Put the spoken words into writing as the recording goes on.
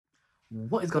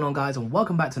What is going on, guys, and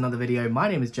welcome back to another video. My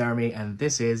name is Jeremy and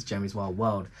this is Jeremy's Wild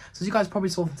World. So as you guys probably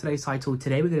saw from today's title,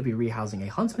 today we're going to be rehousing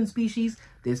a huntsman species,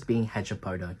 this being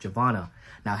Heteropoda javana.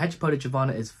 Now Heteropoda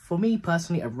javana is, for me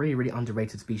personally, a really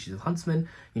underrated species of huntsman.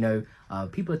 You know,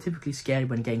 people are typically scared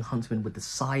when getting huntsman with the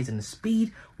size and the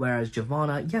speed, whereas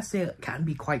javana, yes, they can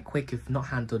be quite quick if not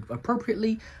handled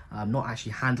appropriately. Not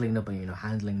actually handling them, but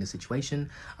handling the situation.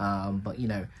 But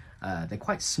they're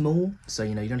quite small, so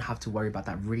you don't have to worry about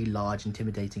that really large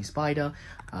intimidating spider.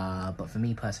 But for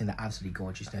me personally, they're absolutely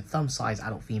gorgeous. Thumb size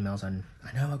adult females, and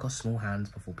I know I got small hands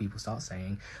before people start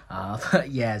saying,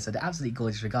 but yeah, so they're absolutely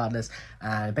gorgeous regardless.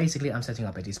 And basically I'm setting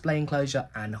up a display enclosure,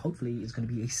 and hopefully it's going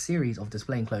to be a series of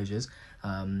display enclosures,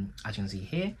 as you can see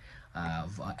here,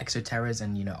 of exoterras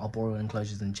and arboreal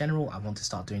enclosures in general. I want to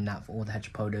start doing that for all the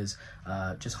heteropodas,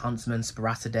 just huntsmen,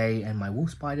 sporatidae, and my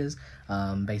wolf spiders,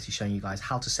 basically showing you guys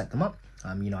how to set them up.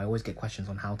 I always get questions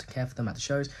on how to care for them at the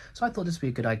shows, so I thought this would be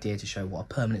a good idea to show what a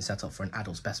permanent setup for an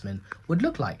adult specimen would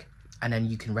look like, and then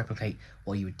you can replicate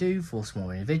what you would do for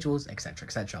smaller individuals, etc,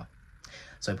 etc.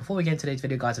 So before we get into today's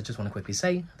video, guys, I just want to quickly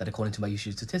say that according to my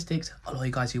YouTube statistics, a lot of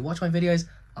you guys who watch my videos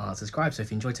aren't subscribed. So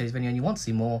if you enjoyed today's video and you want to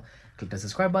see more, click the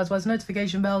subscribe button as well as the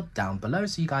notification bell down below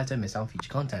so you guys don't miss out on future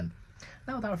content.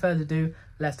 Now without further ado,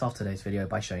 let's start today's video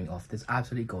by showing off this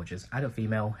absolutely gorgeous adult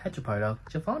female Heteropoda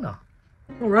javana.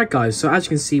 Alright guys, so as you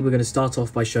can see, we're going to start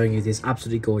off by showing you this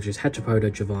absolutely gorgeous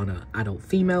Heteropoda javana adult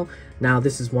female. Now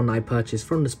this is one I purchased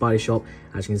from the spider shop.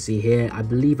 As you can see here, I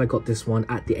believe I got this one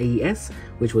at the AES,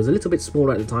 which was a little bit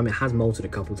smaller at the time. It has molted a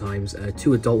couple times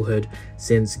to adulthood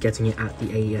since getting it at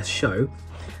the AES show.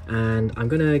 And I'm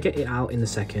going to get it out in a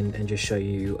second and just show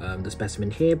you the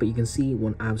specimen here, but you can see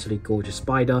one absolutely gorgeous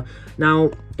spider.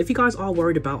 Now, if you guys are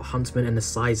worried about huntsmen and the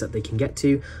size that they can get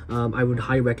to, I would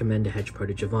highly recommend a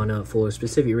Heteropoda javana for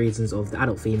specific reasons of the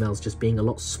adult females just being a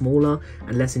lot smaller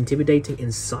and less intimidating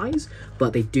in size,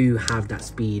 but they do have that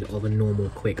speed of a normal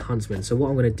quick huntsman. So what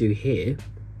I'm going to do here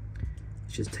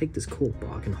is just take this cork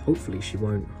bark, and hopefully she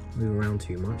won't move around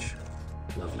too much.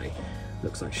 Lovely.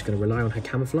 Looks like she's going to rely on her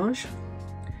camouflage.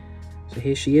 So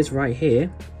here she is right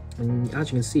here, and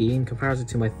as you can see, in comparison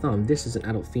to my thumb, this is an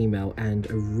adult female and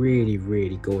a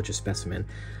really gorgeous specimen.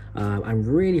 I'm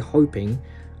really hoping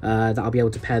that I'll be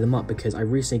able to pair them up, because I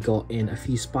recently got in a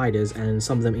few spiders, and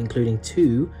some of them including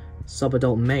 2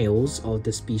 subadult males of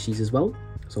this species as well.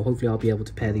 So hopefully I'll be able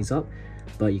to pair these up.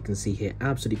 But you can see here,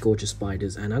 absolutely gorgeous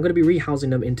spiders, and I'm going to be rehousing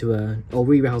them into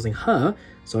rehousing her,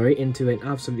 sorry, into an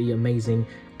absolutely amazing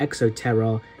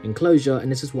exoterra enclosure.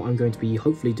 And this is what I'm going to be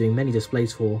hopefully doing many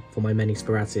displays for my many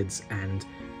sporatids and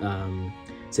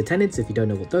cetenids. If you don't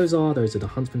know what those are the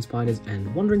huntsman spiders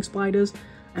and wandering spiders.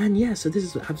 And yeah, so this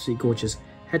is an absolutely gorgeous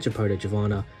Heteropoda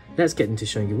javana. Let's get into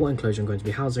showing you what enclosure I'm going to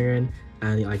be housing her in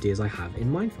and the ideas I have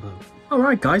in mind for her.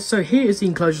 Alright guys, so here is the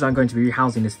enclosure I'm going to be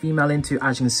rehousing this female into.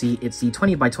 As you can see, it's the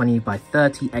 20 by 20 by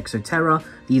 30 exoterra.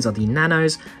 These are the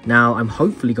nanos. Now I'm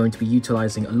hopefully going to be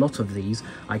utilizing a lot of these.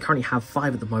 I currently have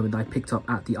 5 at the moment that I picked up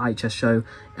at the IHS show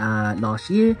last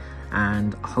year,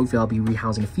 and hopefully I'll be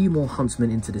rehousing a few more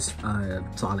huntsmen into this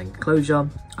style enclosure.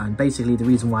 And basically the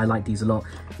reason why I like these a lot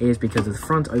is because of the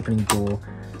front opening door,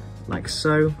 like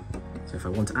so. So if I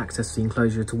want to access the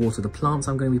enclosure to water the plants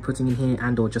I'm going to be putting in here,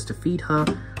 and or just to feed her,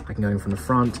 I can go in from the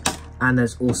front. And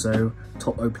there's also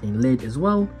top opening lid as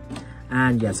well.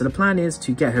 And yeah, so the plan is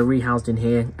to get her rehoused in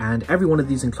here, and every one of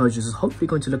these enclosures is hopefully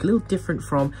going to look a little different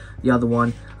from the other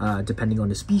one, depending on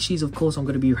the species. Of course, I'm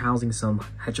going to be housing some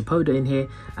Heteropoda in here,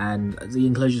 and the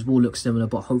enclosures will look similar,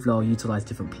 but hopefully I'll utilize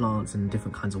different plants and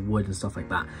different kinds of wood and stuff like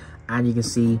that. And you can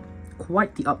see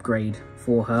quite the upgrade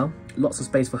for her. Lots of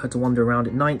space for her to wander around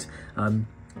at night.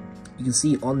 You can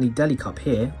see on the deli cup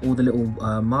here all the little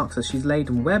marks that she's laid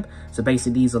in web. So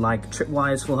basically these are like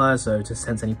tripwires for her, so to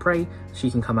sense any prey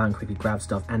she can come out and quickly grab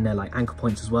stuff, and they're like anchor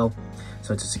points as well,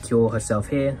 so to secure herself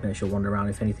here, and she'll wander around.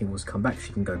 If anything was to come back,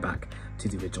 she can go back to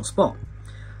the original spot.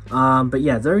 But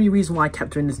yeah, the only reason why I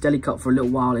kept her in this deli cup for a little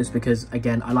while is because,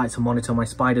 again, I like to monitor my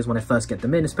spiders when I first get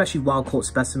them in, especially wild caught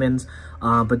specimens.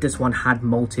 But this one had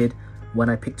molted when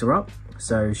I picked her up,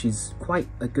 so she's quite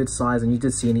a good size, and you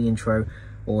did see in the intro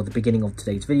or the beginning of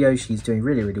today's video, she's doing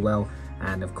really well,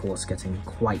 and of course getting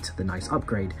quite the nice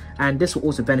upgrade. And this will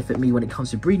also benefit me when it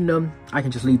comes to breeding them. I can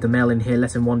just leave the male in here,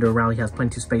 let him wander around. He has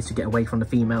plenty of space to get away from the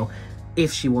female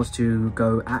if she was to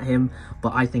go at him,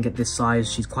 but I think at this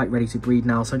size she's quite ready to breed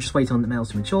now, so I'm just waiting on the males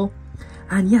to mature.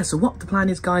 And yeah, so what the plan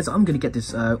is, guys, I'm going to get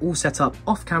this all set up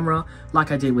off camera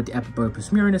like I did with the Epibopus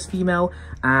murinus female,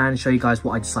 and show you guys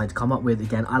what I decided to come up with.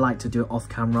 Again, I like to do it off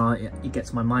camera. It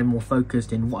gets my mind more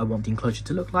focused in what I want the enclosure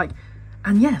to look like.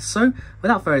 And yeah, so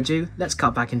without further ado, let's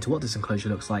cut back into what this enclosure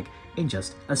looks like in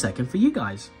just a second for you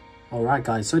guys. Alright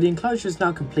guys, so the enclosure is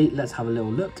now complete. Let's have a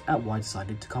little look at what I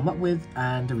decided to come up with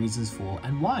and the reasons for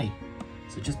and why.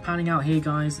 So just panning out here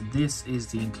guys, this is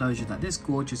the enclosure that this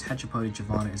gorgeous Heteropoda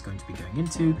javana is going to be going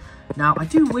into. Now I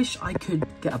do wish I could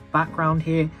get a background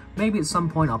here. Maybe at some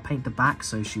point I'll paint the back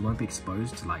so she won't be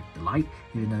exposed to like the light,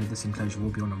 even though this enclosure will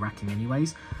be on the racking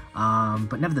anyways.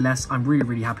 But nevertheless, I'm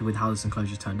really happy with how this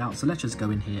enclosure turned out. So let's just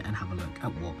go in here and have a look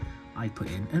at what I put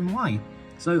in and why.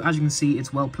 So as you can see,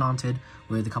 it's well planted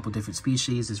with a couple of different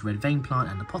species. There's red vein plant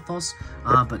and the pothos.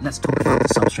 But let's talk about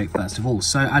the substrate first of all.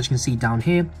 So as you can see down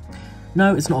here,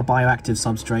 no, it's not a bioactive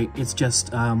substrate. It's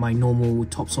just my normal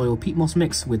topsoil peat moss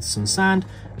mix with some sand.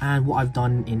 And what I've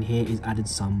done in here is added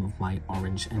some of my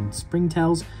orange and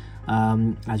springtails.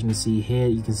 As you can see here,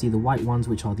 you can see the white ones,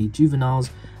 which are the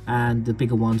juveniles, and the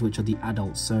bigger ones, which are the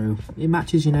adults. So it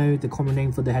matches, you know, the common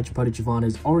name for the Heteropoda javana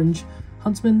is orange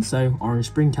huntsman. So orange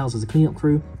springtails as a cleanup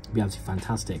crew would be absolutely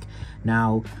fantastic.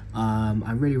 Now,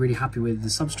 I'm really happy with the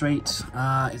substrate.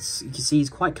 You can see it's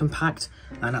quite compact,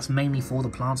 and that's mainly for the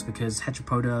plants because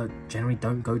Heteropoda generally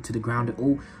don't go to the ground at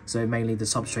all. So mainly the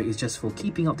substrate is just for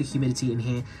keeping up the humidity in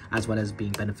here, as well as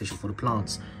being beneficial for the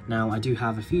plants. Now, I do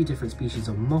have a few different species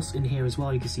of moss in here as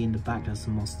well. You can see in the back there's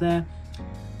some moss there.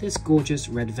 This gorgeous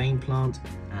red vein plant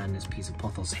and this piece of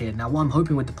pothos here. Now, what I'm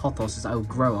hoping with the pothos is that it will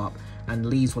grow up and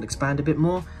leaves will expand a bit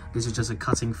more. This is just a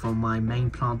cutting from my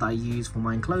main plant that I use for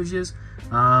my enclosures.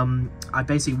 I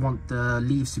basically want the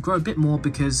leaves to grow a bit more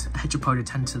because Heteropoda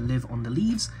tend to live on the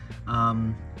leaves.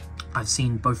 I've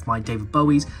seen both my David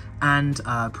Bowies and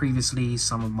previously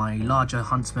some of my larger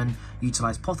huntsmen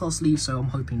utilize pothos leaves, so I'm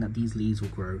hoping that these leaves will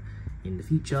grow in the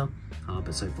future.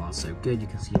 But so far so good. You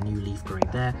can see a new leaf growing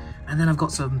there, and then I've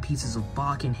got some pieces of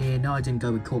bark in here. No, I didn't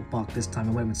go with cork bark this time.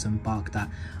 I went with some bark that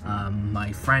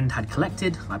my friend had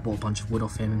collected. I bought a bunch of wood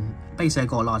off him. Basically, I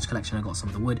got a large collection. I got some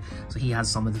of the wood, so he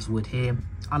has some of this wood here.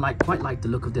 I quite like the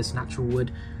look of this natural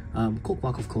wood. Cork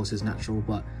bark of course is natural,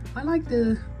 but I like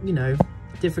the, you know,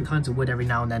 different kinds of wood every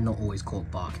now and then, not always cork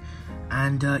bark.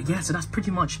 And yeah, so that's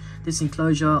pretty much this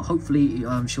enclosure. Hopefully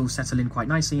she'll settle in quite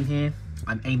nicely in here.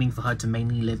 I'm aiming for her to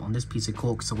mainly live on this piece of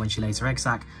cork, so when she lays her egg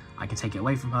sac, I can take it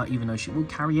away from her, even though she will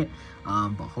carry it.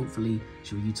 But hopefully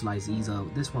she'll utilize either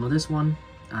this one or this one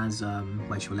as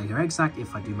where she'll lay her egg sac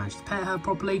if I do manage to pair her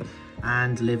properly,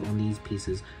 and live on these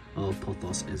pieces of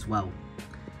pothos as well.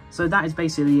 So that is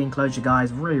basically the enclosure,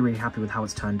 guys. Really happy with how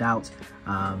it's turned out.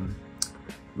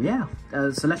 Yeah,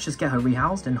 so let's just get her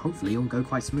rehoused and hopefully it'll go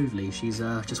quite smoothly. She's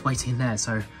just waiting there,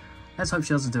 so let's hope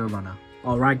she doesn't do a runner.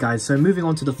 Alright guys, so moving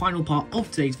on to the final part of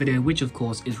today's video, which of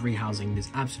course is rehousing this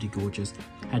absolutely gorgeous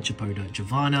Heteropoda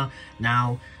javana.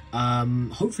 Now,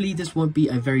 hopefully this won't be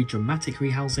a very dramatic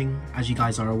rehousing. As you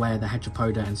guys are aware, the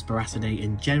Heteropoda and Sparassidae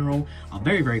in general are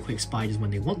very quick spiders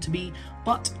when they want to be,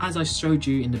 but as I showed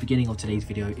you in the beginning of today's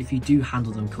video, if you do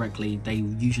handle them correctly, they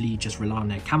usually just rely on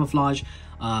their camouflage.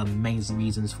 Main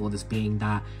reasons for this being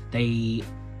that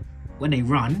when they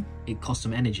run, it costs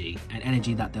them energy, and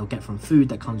energy that they'll get from food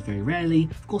that comes very rarely.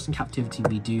 Of course, in captivity,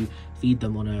 we do feed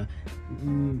them on a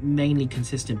mainly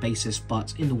consistent basis,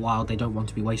 but in the wild, they don't want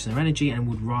to be wasting their energy and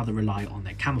would rather rely on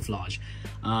their camouflage.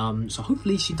 So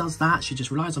hopefully she does that. She just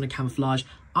relies on the camouflage.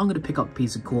 I'm going to pick up a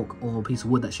piece of cork or a piece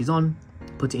of wood that she's on,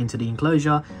 put it into the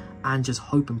enclosure, and just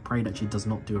hope and pray that she does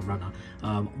not do a runner.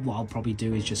 What I'll probably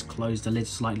do is just close the lid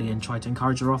slightly and try to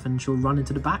encourage her off, and she'll run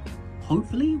into the back.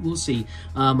 Hopefully, we'll see.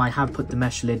 I have put the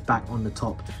mesh lid back on the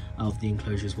top of the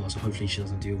enclosure as well, so hopefully she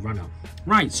doesn't do a runner.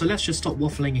 Right, so let's just stop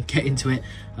waffling and get into it.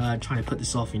 Trying to put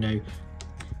this off, you know,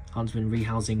 huntsman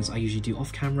rehousings I usually do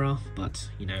off camera, but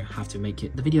you know, have to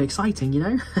make the video exciting, you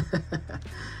know.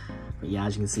 But yeah,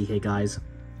 as you can see here, guys,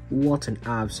 what an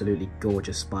absolutely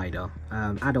gorgeous spider.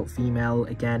 Adult female,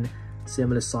 again,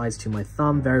 similar size to my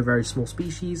thumb, very small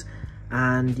species.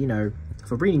 And you know,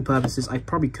 for breeding purposes, I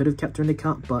probably could have kept her in the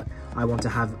cut, but I want to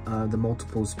have the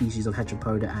multiple species of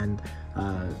Heteropoda and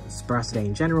Sparassidae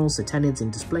in general, Cetenids,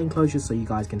 in display enclosures, so you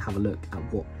guys can have a look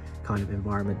at what kind of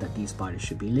environment that these spiders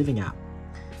should be living at.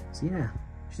 So yeah,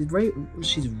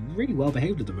 she's really well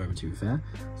behaved at the moment, to be fair.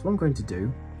 So what I'm going to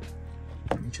do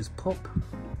is just pop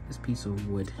this piece of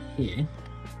wood here,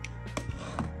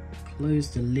 close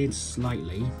the lid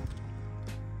slightly,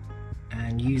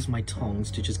 and use my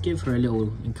tongs to just give her a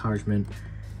little encouragement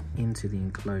into the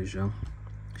enclosure.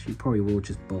 She probably will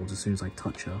just bolt as soon as I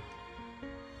touch her.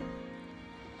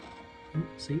 Oh,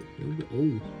 see, a little bit.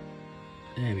 Oh,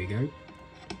 there we go.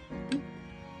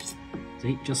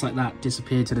 See, just like that,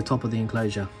 disappeared to the top of the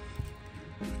enclosure.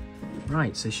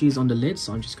 Right, so she's on the lid,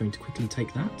 so I'm just going to quickly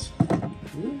take that.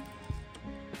 Ooh.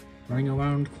 running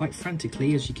around quite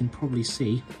frantically, as you can probably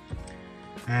see.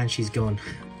 And she's gone.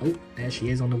 Oh, there she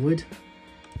is on the wood.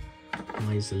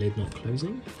 Why is the lid not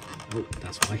closing? Oh,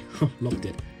 that's why. Locked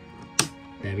it.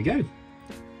 There we go.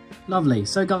 Lovely.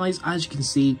 So guys, as you can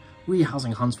see,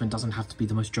 rehousing a huntsman doesn't have to be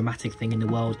the most dramatic thing in the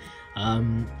world.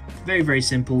 Very, very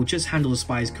simple. Just handle the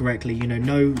spiders correctly. You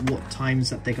know what times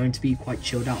that they're going to be quite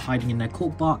chilled out, hiding in their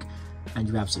cork bark, and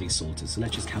you're absolutely sorted. So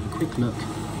let's just have a quick look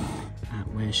at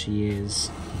where she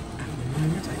is at the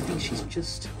moment. I think she's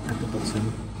just at the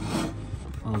bottom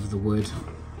of the wood.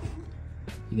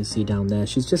 You can see down there,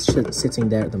 she's just sitting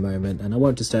there at the moment, and I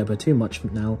won't disturb her too much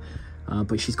now,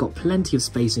 but she's got plenty of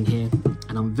space in here,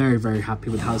 and I'm very, very happy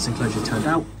with how this enclosure turned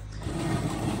out.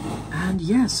 And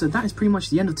yeah, so that is pretty much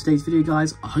the end of today's video,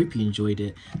 guys. I hope you enjoyed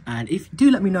it, and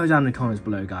do let me know down in the comments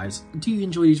below, guys. Do you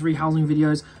enjoy these rehousing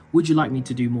videos? Would you like me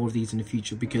to do more of these in the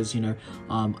future? Because, you know,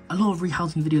 a lot of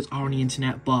rehousing videos are on the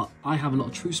internet, but I have a lot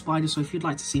of true spiders, so if you'd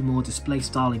like to see more display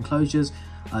style enclosures,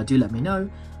 do let me know.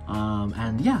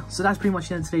 And yeah, so that's pretty much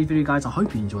the end of today's video, guys. I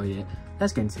hope you enjoyed it.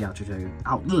 Let's get into the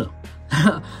outro.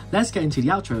 Let's get into the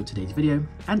outro of today's video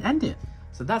and end it.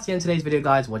 So that's the end of today's video,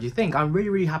 guys. What do you think? I'm really,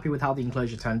 really happy with how the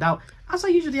enclosure turned out, as I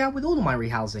usually am with all of my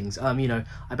rehousings. You know,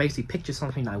 I basically picture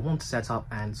something that I want to set up,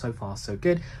 and so far so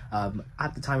good.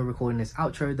 At the time of recording this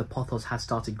outro, the pothos has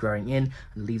started growing in, and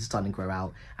the leaves are starting to grow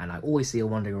out, and I always see her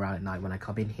wandering around at night when I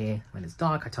come in here. When it's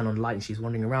dark, I turn on the light and she's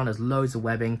wandering around. There's loads of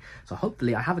webbing, so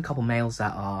hopefully I have a couple males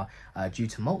that are due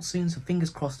to molt soon, so fingers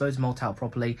crossed those molt out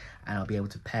properly, and I'll be able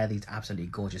to pair these absolutely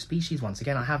gorgeous species. Once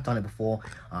again, I have done it before,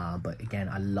 but again,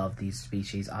 I love these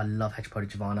species. I love Heteropoda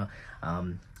javana.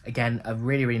 Again, a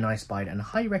really, really nice spider, and I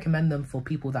highly recommend them for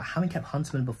people that haven't kept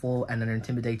huntsmen before and are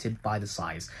intimidated by the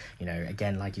size. You know,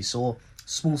 again, like you saw,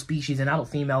 small species, an adult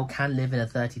female can live in a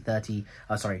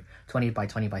 20 by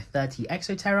 20 by 30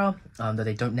 exoterra, though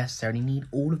they don't necessarily need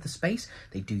all of the space.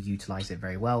 They do utilize it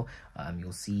very well.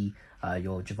 You'll see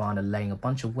your javana laying a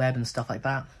bunch of web and stuff like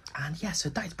that. And yeah, so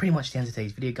that's pretty much the end of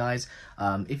today's video, guys.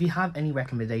 If you have any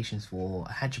recommendations for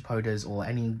heteropodas or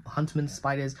any huntsman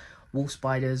spiders, wolf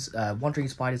spiders, wandering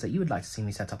spiders that you would like to see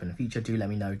me set up in the future, do let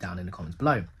me know down in the comments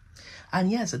below. And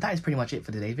yeah, so that is pretty much it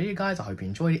for today's video, guys. I hope you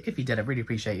enjoyed it. If you did, I'd really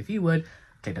appreciate it if you would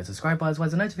click that subscribe button as well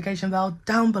as the notification bell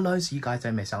down below so you guys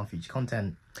don't miss out on future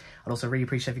content. I'd also really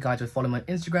appreciate if you guys would follow me on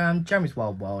Instagram, Jeremy's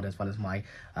Wild World, as well as my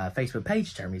Facebook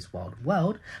page, Jeremy's Wild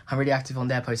World. I'm really active on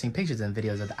there, posting pictures and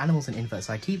videos of the animals and inverts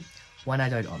I keep when I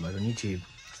don't upload on YouTube.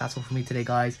 So that's all from me today,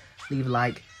 guys. Leave a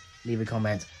like, leave a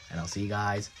comment, and I'll see you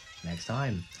guys next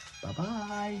time.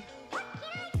 Bye-bye.